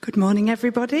Good morning,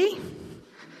 everybody.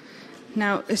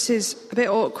 Now, this is a bit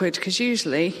awkward because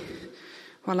usually,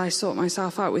 while I sort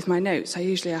myself out with my notes, I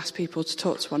usually ask people to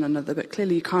talk to one another, but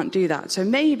clearly you can't do that. So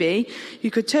maybe you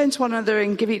could turn to one another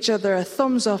and give each other a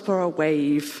thumbs up or a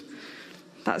wave.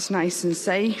 That's nice and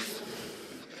safe.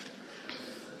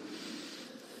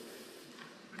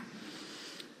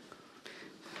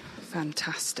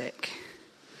 Fantastic.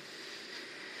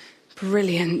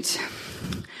 Brilliant.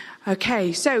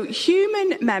 Okay, so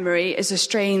human memory is a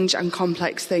strange and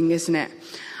complex thing, isn't it?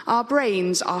 Our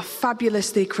brains are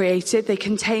fabulously created. They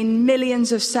contain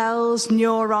millions of cells,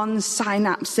 neurons,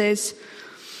 synapses.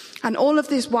 And all of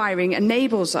this wiring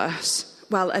enables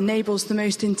the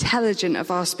most intelligent of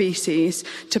our species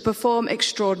to perform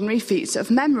extraordinary feats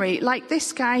of memory, like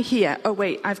this guy here. Oh,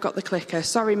 wait, I've got the clicker.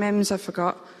 Sorry, Mims, I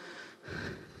forgot.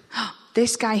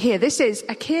 This guy here, this is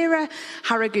Akira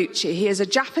Haraguchi. He is a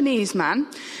Japanese man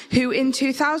who in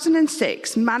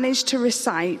 2006 managed to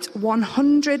recite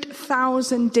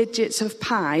 100,000 digits of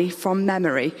pi from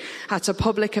memory at a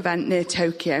public event near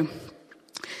Tokyo.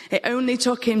 It only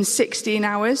took him 16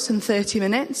 hours and 30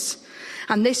 minutes.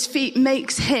 And this feat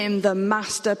makes him the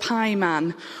master pi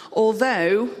man,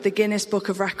 although the Guinness Book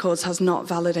of Records has not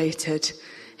validated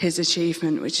his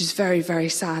achievement, which is very, very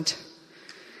sad.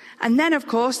 And then, of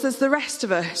course, there's the rest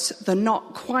of us, the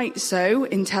not quite so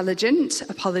intelligent.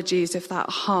 Apologies if that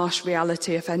harsh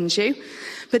reality offends you.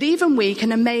 But even we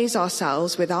can amaze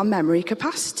ourselves with our memory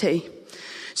capacity.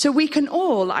 So we can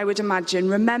all, I would imagine,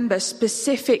 remember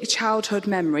specific childhood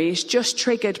memories just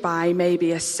triggered by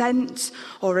maybe a scent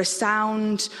or a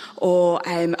sound or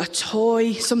a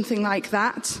toy, something like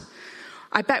that.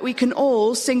 I bet we can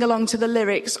all sing along to the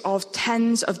lyrics of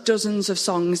tens of dozens of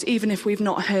songs, even if we've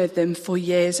not heard them for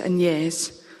years and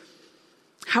years.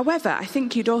 However, I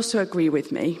think you'd also agree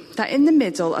with me that in the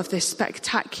middle of this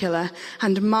spectacular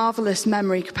and marvellous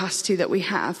memory capacity that we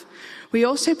have, we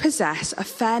also possess a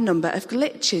fair number of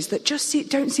glitches that just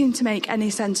don't seem to make any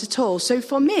sense at all. So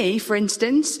for me, for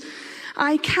instance,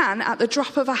 I can, at the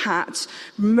drop of a hat,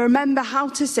 remember how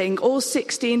to sing all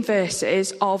 16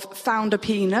 verses of Found a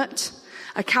Peanut,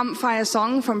 a campfire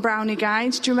song from Brownie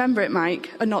Guides. Do you remember it, Mike?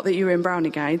 Not that you were in Brownie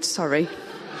Guides, sorry.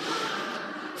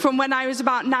 From when I was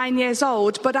about 9 years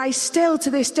old, but I still, to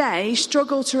this day,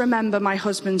 struggle to remember my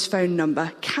husband's phone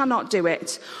number. Cannot do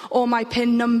it. Or my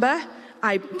PIN number.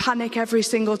 I panic every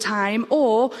single time.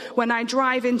 Or when I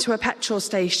drive into a petrol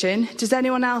station, does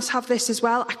anyone else have this as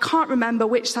well? I can't remember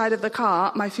which side of the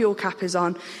car my fuel cap is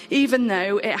on, even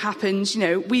though it happens,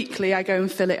 weekly I go and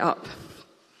fill it up.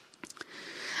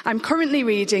 I'm currently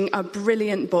reading a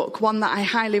brilliant book, one that I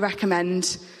highly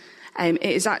recommend. It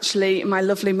is actually my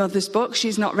lovely mother's book.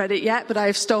 She's not read it yet, but I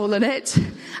have stolen it.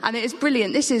 And it is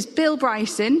brilliant. This is Bill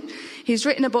Bryson. He's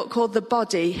written a book called The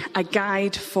Body, A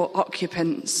Guide for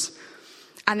Occupants.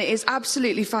 And it is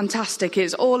absolutely fantastic.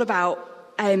 It's all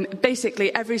about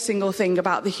basically every single thing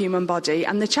about the human body.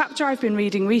 And the chapter I've been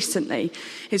reading recently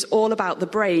is all about the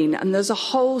brain. And there's a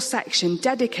whole section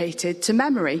dedicated to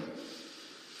memory.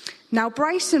 Now,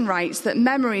 Bryson writes that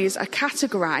memories are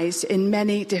categorized in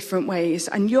many different ways,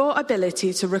 and your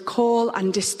ability to recall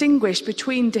and distinguish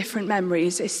between different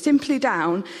memories is simply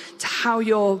down to how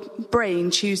your brain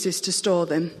chooses to store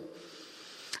them.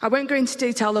 I won't go into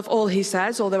detail of all he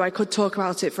says, although I could talk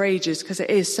about it for ages because it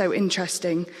is so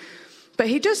interesting. But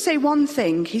he does say one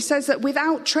thing. He says that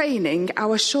without training,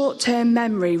 our short-term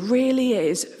memory really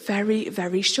is very,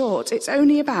 very short. It's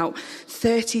only about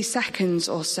 30 seconds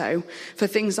or so for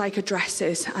things like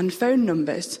addresses and phone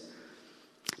numbers.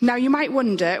 Now, you might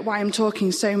wonder why I'm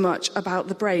talking so much about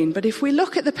the brain, but if we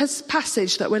look at the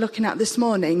passage that we're looking at this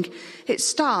morning, it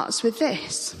starts with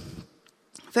this.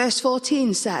 Verse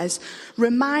 14 says,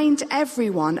 "Remind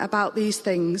everyone about these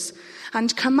things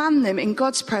and command them in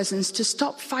God's presence to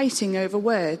stop fighting over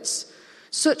words.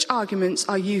 Such arguments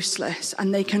are useless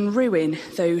and they can ruin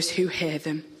those who hear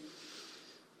them."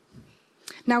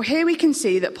 Now here we can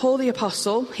see that Paul the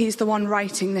Apostle, he's the one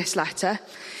writing this letter,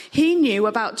 he knew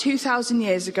about 2,000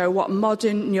 years ago what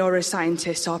modern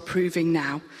neuroscientists are proving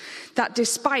now. That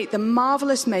despite the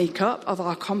marvellous makeup of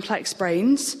our complex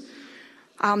brains,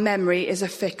 our memory is a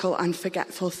fickle and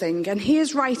forgetful thing. And he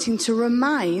is writing to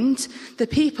remind the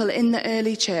people in the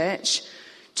early church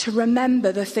to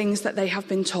remember the things that they have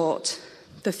been taught,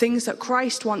 the things that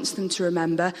Christ wants them to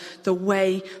remember, the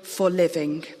way for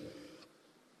living.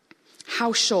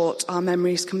 How short our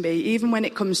memories can be, even when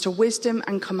it comes to wisdom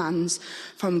and commands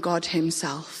from God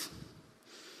himself.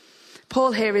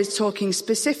 Paul here is talking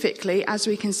specifically, as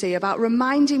we can see, about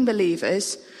reminding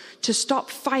believers to stop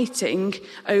fighting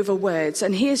over words.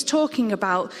 And he is talking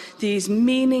about these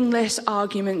meaningless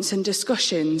arguments and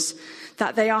discussions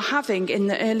that they are having in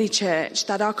the early church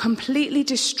that are completely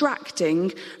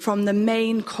distracting from the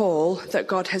main call that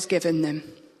God has given them.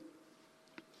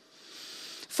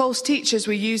 False teachers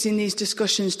were using these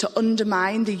discussions to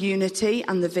undermine the unity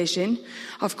and the vision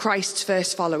of Christ's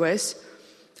first followers.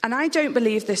 And I don't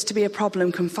believe this to be a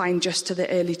problem confined just to the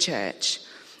early church.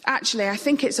 Actually, I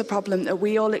think it's a problem that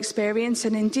we all experience,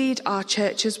 and indeed our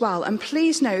church as well. And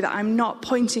please know that I'm not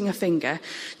pointing a finger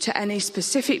to any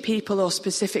specific people or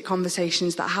specific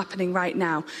conversations that are happening right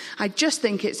now. I just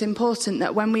think it's important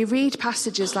that when we read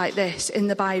passages like this in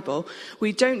the Bible,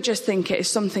 we don't just think it is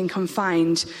something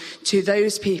confined to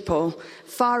those people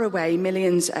far away,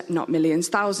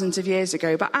 thousands of years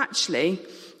ago, but actually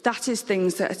that is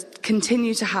things that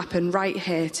continue to happen right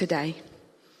here today.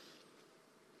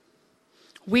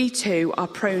 We too are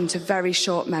prone to very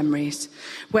short memories.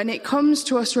 When it comes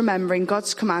to us remembering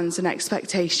God's commands and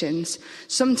expectations,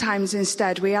 sometimes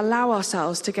instead we allow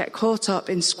ourselves to get caught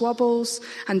up in squabbles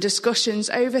and discussions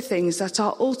over things that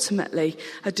are ultimately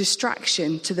a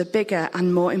distraction to the bigger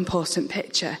and more important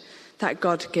picture that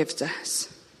God gives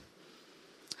us.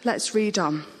 Let's read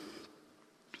on.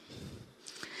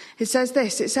 It says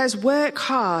this, it says, work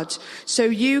hard so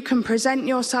you can present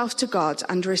yourself to God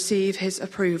and receive his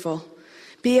approval.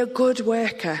 Be a good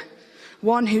worker,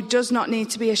 one who does not need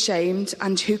to be ashamed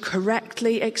and who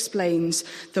correctly explains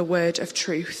the word of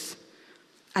truth.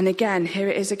 And again, here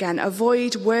it is again,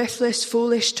 avoid worthless,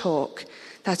 foolish talk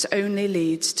that only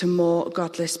leads to more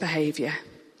godless behaviour.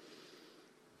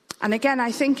 And again,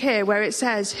 I think here where it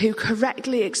says, who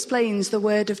correctly explains the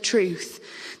word of truth,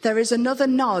 there is another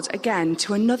nod again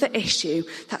to another issue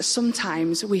that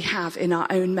sometimes we have in our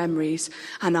own memories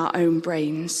and our own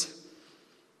brains.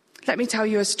 Let me tell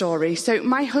you a story. So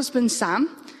my husband, Sam,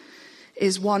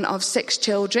 is one of 6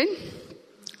 children.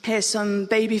 Here's some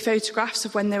baby photographs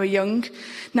of when they were young.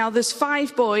 Now, there's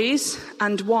 5 boys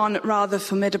and 1 rather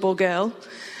formidable girl.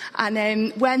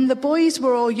 And when the boys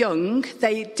were all young,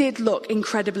 they did look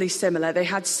incredibly similar. They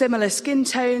had similar skin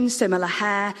tones, similar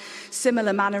hair,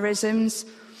 similar mannerisms.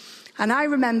 And I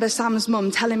remember Sam's mum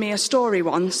telling me a story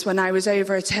once when I was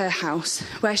over at her house,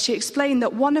 where she explained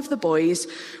that one of the boys,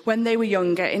 when they were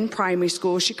younger in primary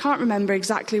school, she can't remember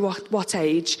exactly what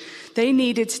age, they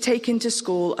needed to take into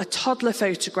school a toddler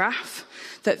photograph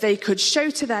that they could show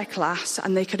to their class,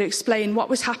 and they could explain what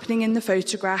was happening in the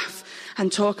photograph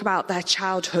and talk about their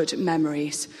childhood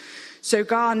memories. So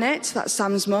Garnet, that's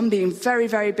Sam's mum, being very,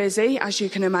 very busy, as you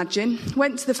can imagine,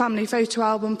 went to the family photo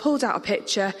album, pulled out a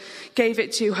picture, gave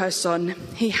it to her son.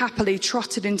 He happily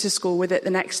trotted into school with it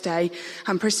the next day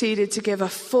and proceeded to give a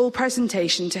full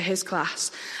presentation to his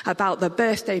class about the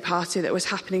birthday party that was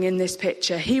happening in this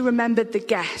picture. He remembered the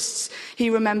guests. He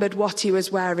remembered what he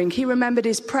was wearing. He remembered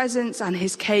his presents and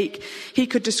his cake. He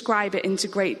could describe it in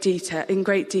great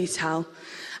detail.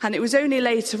 And it was only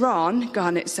later on,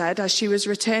 Garnet said, as she was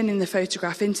returning the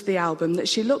photograph into the album, that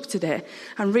she looked at it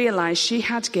and realised she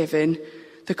had given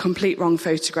the complete wrong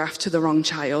photograph to the wrong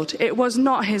child. It was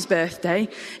not his birthday.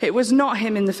 It was not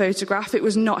him in the photograph. It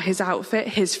was not his outfit,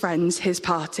 his friends, his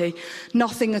party.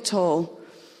 Nothing at all.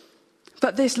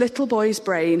 But this little boy's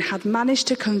brain had managed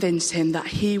to convince him that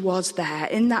he was there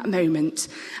in that moment,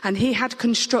 and he had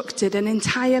constructed an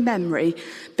entire memory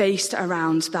based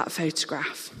around that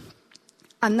photograph.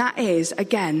 And that is,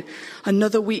 again,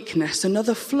 another weakness,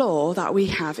 another flaw that we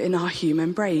have in our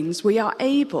human brains. We are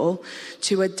able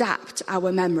to adapt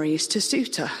our memories to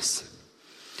suit us.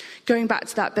 Going back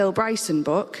to that Bill Bryson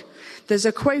book, there's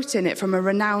a quote in it from a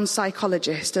renowned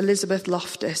psychologist, Elizabeth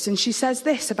Loftus, and she says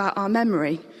this about our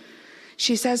memory.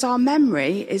 She says, our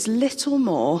memory is little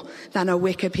more than a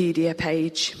Wikipedia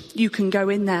page. You can go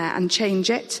in there and change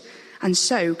it, and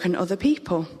so can other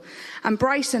people. And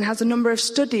Bryson has a number of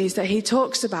studies that he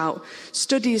talks about,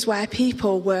 studies where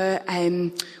people were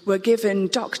given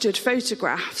doctored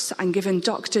photographs and given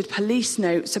doctored police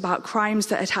notes about crimes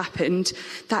that had happened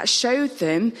that showed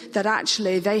them that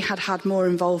actually they had had more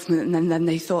involvement than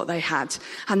they thought they had.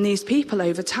 And these people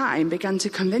over time began to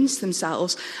convince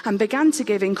themselves and began to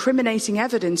give incriminating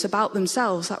evidence about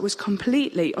themselves that was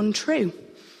completely untrue.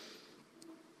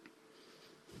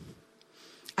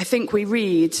 I think we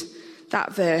read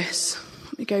that verse.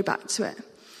 Let me go back to it.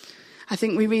 I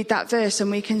think we read that verse and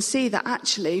we can see that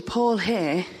actually Paul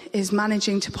here is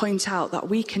managing to point out that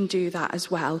we can do that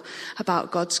as well about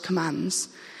God's commands.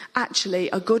 Actually,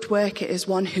 a good worker is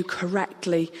one who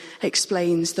correctly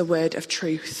explains the word of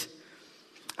truth.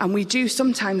 And we do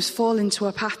sometimes fall into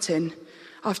a pattern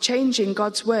of changing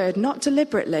God's word, not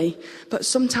deliberately, but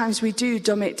sometimes we do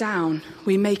dumb it down.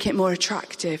 We make it more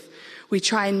attractive. We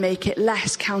try and make it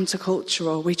less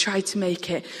countercultural. We try to make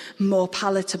it more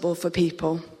palatable for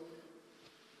people.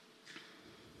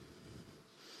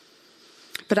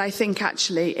 But I think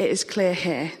actually it is clear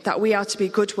here that we are to be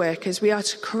good workers. We are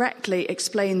to correctly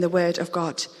explain the word of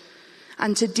God.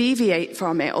 And to deviate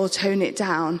from it or tone it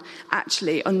down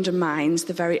actually undermines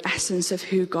the very essence of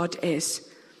who God is.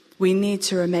 We need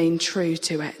to remain true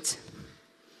to it.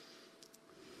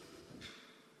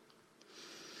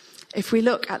 If we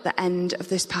look at the end of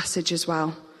this passage as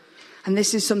well, and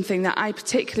this is something that I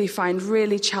particularly find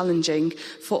really challenging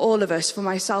for all of us, for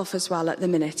myself as well at the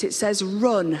minute. It says,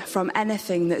 run from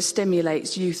anything that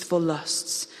stimulates youthful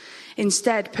lusts.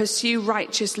 Instead, pursue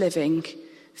righteous living,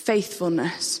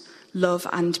 faithfulness, love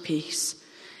and peace.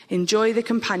 Enjoy the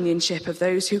companionship of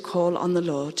those who call on the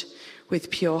Lord with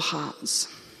pure hearts.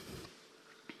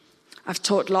 I've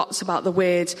talked lots about the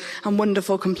weird and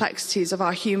wonderful complexities of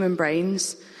our human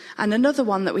brains. And another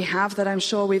one that we have that I'm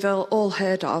sure we've all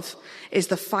heard of is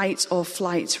the fight or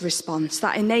flight response,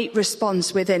 that innate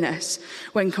response within us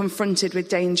when confronted with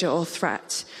danger or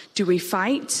threat. Do we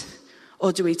fight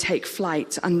or do we take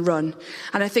flight and run?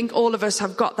 And I think all of us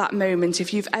have got that moment.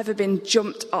 If you've ever been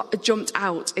jumped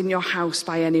out in your house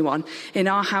by anyone. In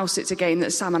our house, it's a game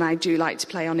that Sam and I do like to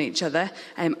play on each other.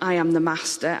 I am the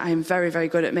master. I am very, very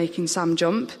good at making Sam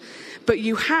jump. But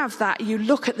you have that, you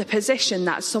look at the position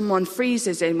that someone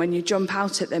freezes in when you jump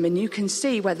out at them, and you can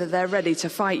see whether they're ready to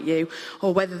fight you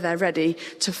or whether they're ready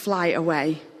to fly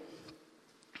away.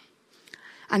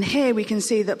 And here we can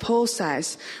see that Paul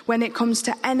says, when it comes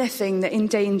to anything that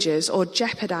endangers or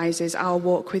jeopardizes our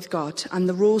walk with God and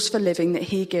the rules for living that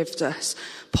he gives us,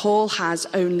 Paul has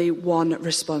only one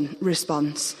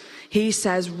response. He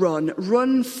says,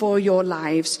 run for your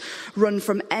lives, run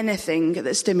from anything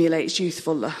that stimulates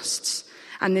youthful lusts.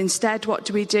 And instead, what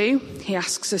do? He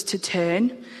asks us to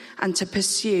turn and to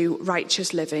pursue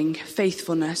righteous living,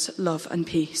 faithfulness, love and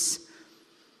peace.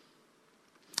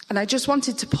 And I just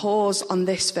wanted to pause on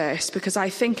this verse because I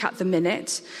think at the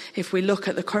minute, if we look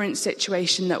at the current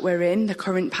situation that we're in, the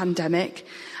current pandemic,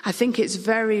 I think it's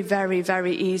very, very,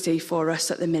 very easy for us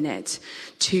at the minute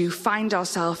to find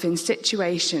ourselves in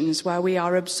situations where we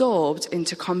are absorbed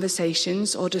into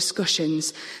conversations or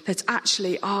discussions that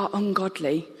actually are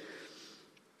ungodly.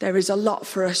 There is a lot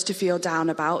for us to feel down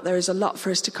about. There is a lot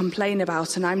for us to complain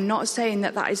about. And I'm not saying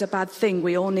that that is a bad thing.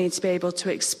 We all need to be able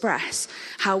to express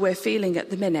how we're feeling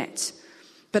at the minute.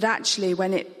 But actually,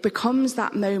 when it becomes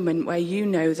that moment where you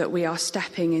know that we are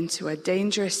stepping into a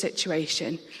dangerous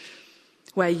situation,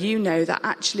 where you know that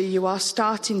actually you are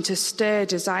starting to stir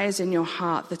desires in your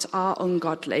heart that are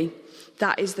ungodly,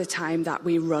 that is the time that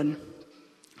we run.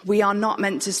 We are not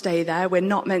meant to stay there. We're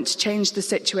not meant to change the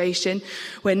situation.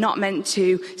 We're not meant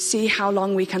to see how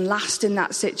long we can last in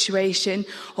that situation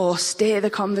or steer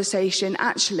the conversation.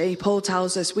 Actually, Paul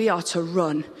tells us we are to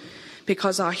run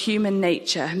because our human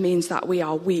nature means that we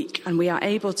are weak and we are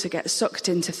able to get sucked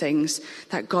into things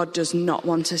that God does not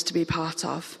want us to be part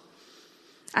of.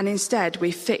 And instead, we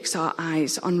fix our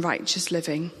eyes on righteous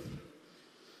living.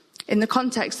 In the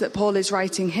context that Paul is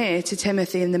writing here to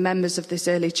Timothy and the members of this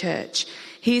early church,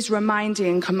 he's reminding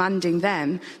and commanding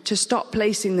them to stop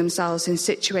placing themselves in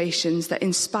situations that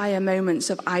inspire moments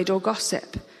of idle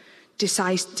gossip,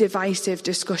 divisive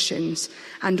discussions,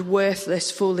 and worthless,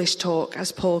 foolish talk,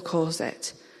 as Paul calls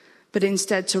it, but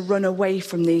instead to run away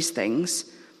from these things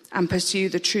and pursue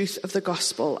the truth of the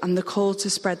gospel and the call to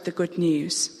spread the good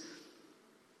news.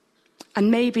 And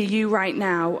maybe you right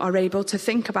now are able to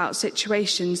think about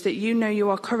situations that you know you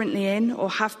are currently in or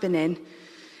have been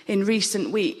in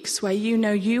recent weeks, where you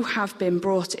know you have been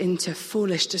brought into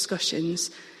foolish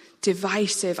discussions,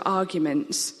 divisive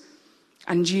arguments,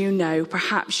 and you know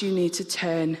perhaps you need to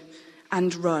turn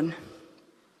and run.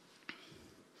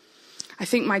 I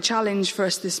think my challenge for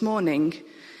us this morning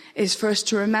is for us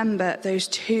to remember those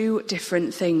two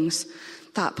different things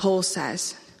that Paul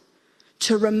says,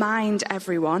 to remind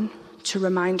everyone, to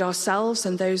remind ourselves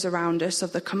and those around us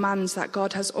of the commands that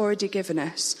God has already given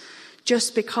us.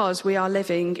 Just because we are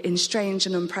living in strange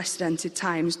and unprecedented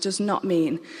times does not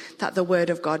mean that the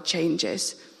word of God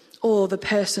changes, or the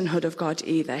personhood of God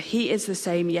either. He is the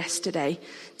same yesterday,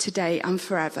 today, and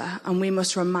forever, and we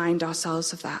must remind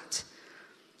ourselves of that.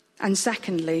 And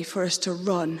secondly, for us to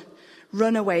run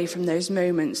away from those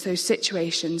moments, those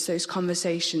situations, those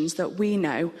conversations that we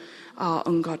know are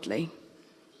ungodly.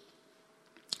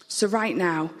 So right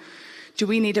now, do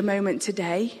we need a moment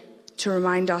today to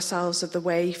remind ourselves of the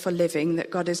way for living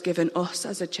that God has given us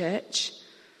as a church?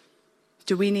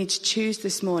 Do we need to choose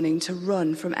this morning to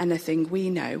run from anything we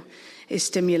know is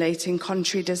stimulating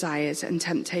contrary desires and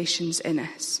temptations in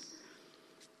us?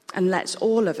 And let's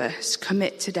all of us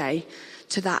commit today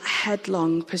to that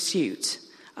headlong pursuit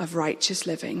of righteous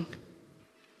living.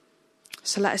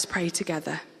 So let us pray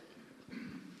together.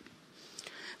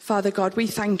 Father God, we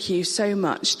thank you so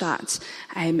much that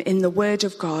in the word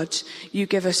of God, you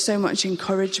give us so much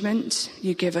encouragement.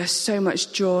 You give us so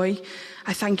much joy.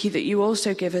 I thank you that you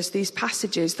also give us these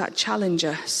passages that challenge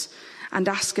us and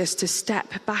ask us to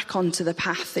step back onto the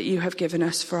path that you have given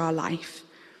us for our life.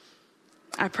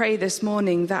 I pray this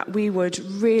morning that we would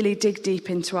really dig deep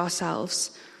into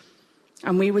ourselves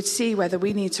and we would see whether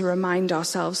we need to remind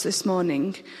ourselves this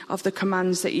morning of the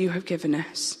commands that you have given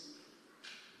us.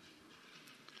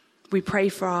 We pray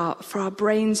for our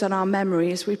brains and our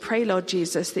memories. We pray, Lord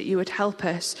Jesus, that you would help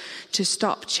us to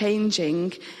stop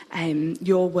changing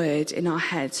your word in our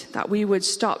head, that we would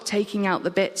stop taking out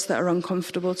the bits that are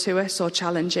uncomfortable to us or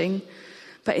challenging,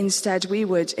 but instead we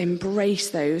would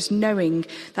embrace those, knowing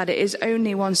that it is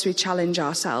only once we challenge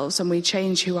ourselves and we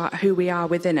change who we are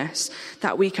within us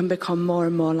that we can become more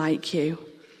and more like you.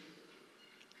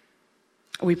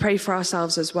 We pray for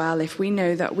ourselves as well. If we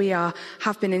know that we have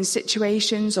been in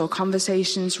situations or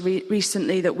conversations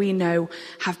recently that we know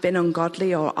have been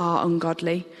ungodly or are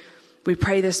ungodly, we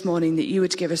pray this morning that you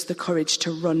would give us the courage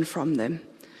to run from them,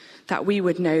 that we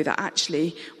would know that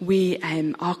actually we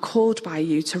are called by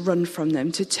you to run from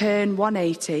them, to turn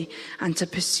 180 and to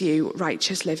pursue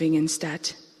righteous living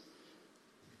instead.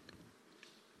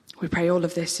 We pray all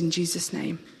of this in Jesus'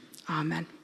 name. Amen.